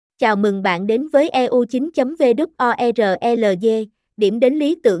Chào mừng bạn đến với eu9.world, điểm đến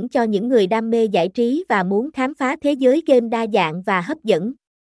lý tưởng cho những người đam mê giải trí và muốn khám phá thế giới game đa dạng và hấp dẫn.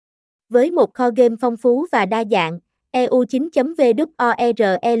 Với một kho game phong phú và đa dạng,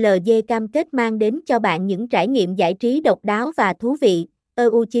 eu9.world cam kết mang đến cho bạn những trải nghiệm giải trí độc đáo và thú vị.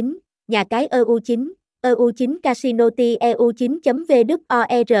 EU9, nhà cái EU9, EU9 Casino T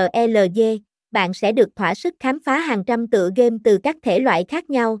EU9.world, bạn sẽ được thỏa sức khám phá hàng trăm tựa game từ các thể loại khác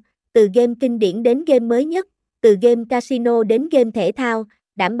nhau, từ game kinh điển đến game mới nhất, từ game casino đến game thể thao,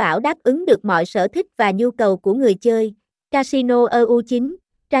 đảm bảo đáp ứng được mọi sở thích và nhu cầu của người chơi. Casino EU9,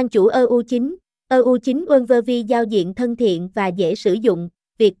 trang chủ EU9, eu9.world giao diện thân thiện và dễ sử dụng,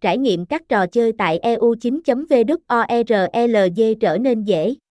 việc trải nghiệm các trò chơi tại eu9.world trở nên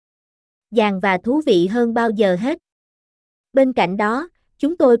dễ dàng và thú vị hơn bao giờ hết. Bên cạnh đó,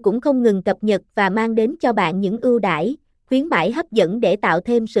 chúng tôi cũng không ngừng cập nhật và mang đến cho bạn những ưu đãi, khuyến mãi hấp dẫn để tạo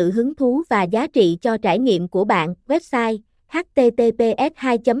thêm sự hứng thú và giá trị cho trải nghiệm của bạn. Website https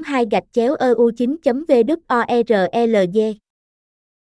 2 2 eu 9 world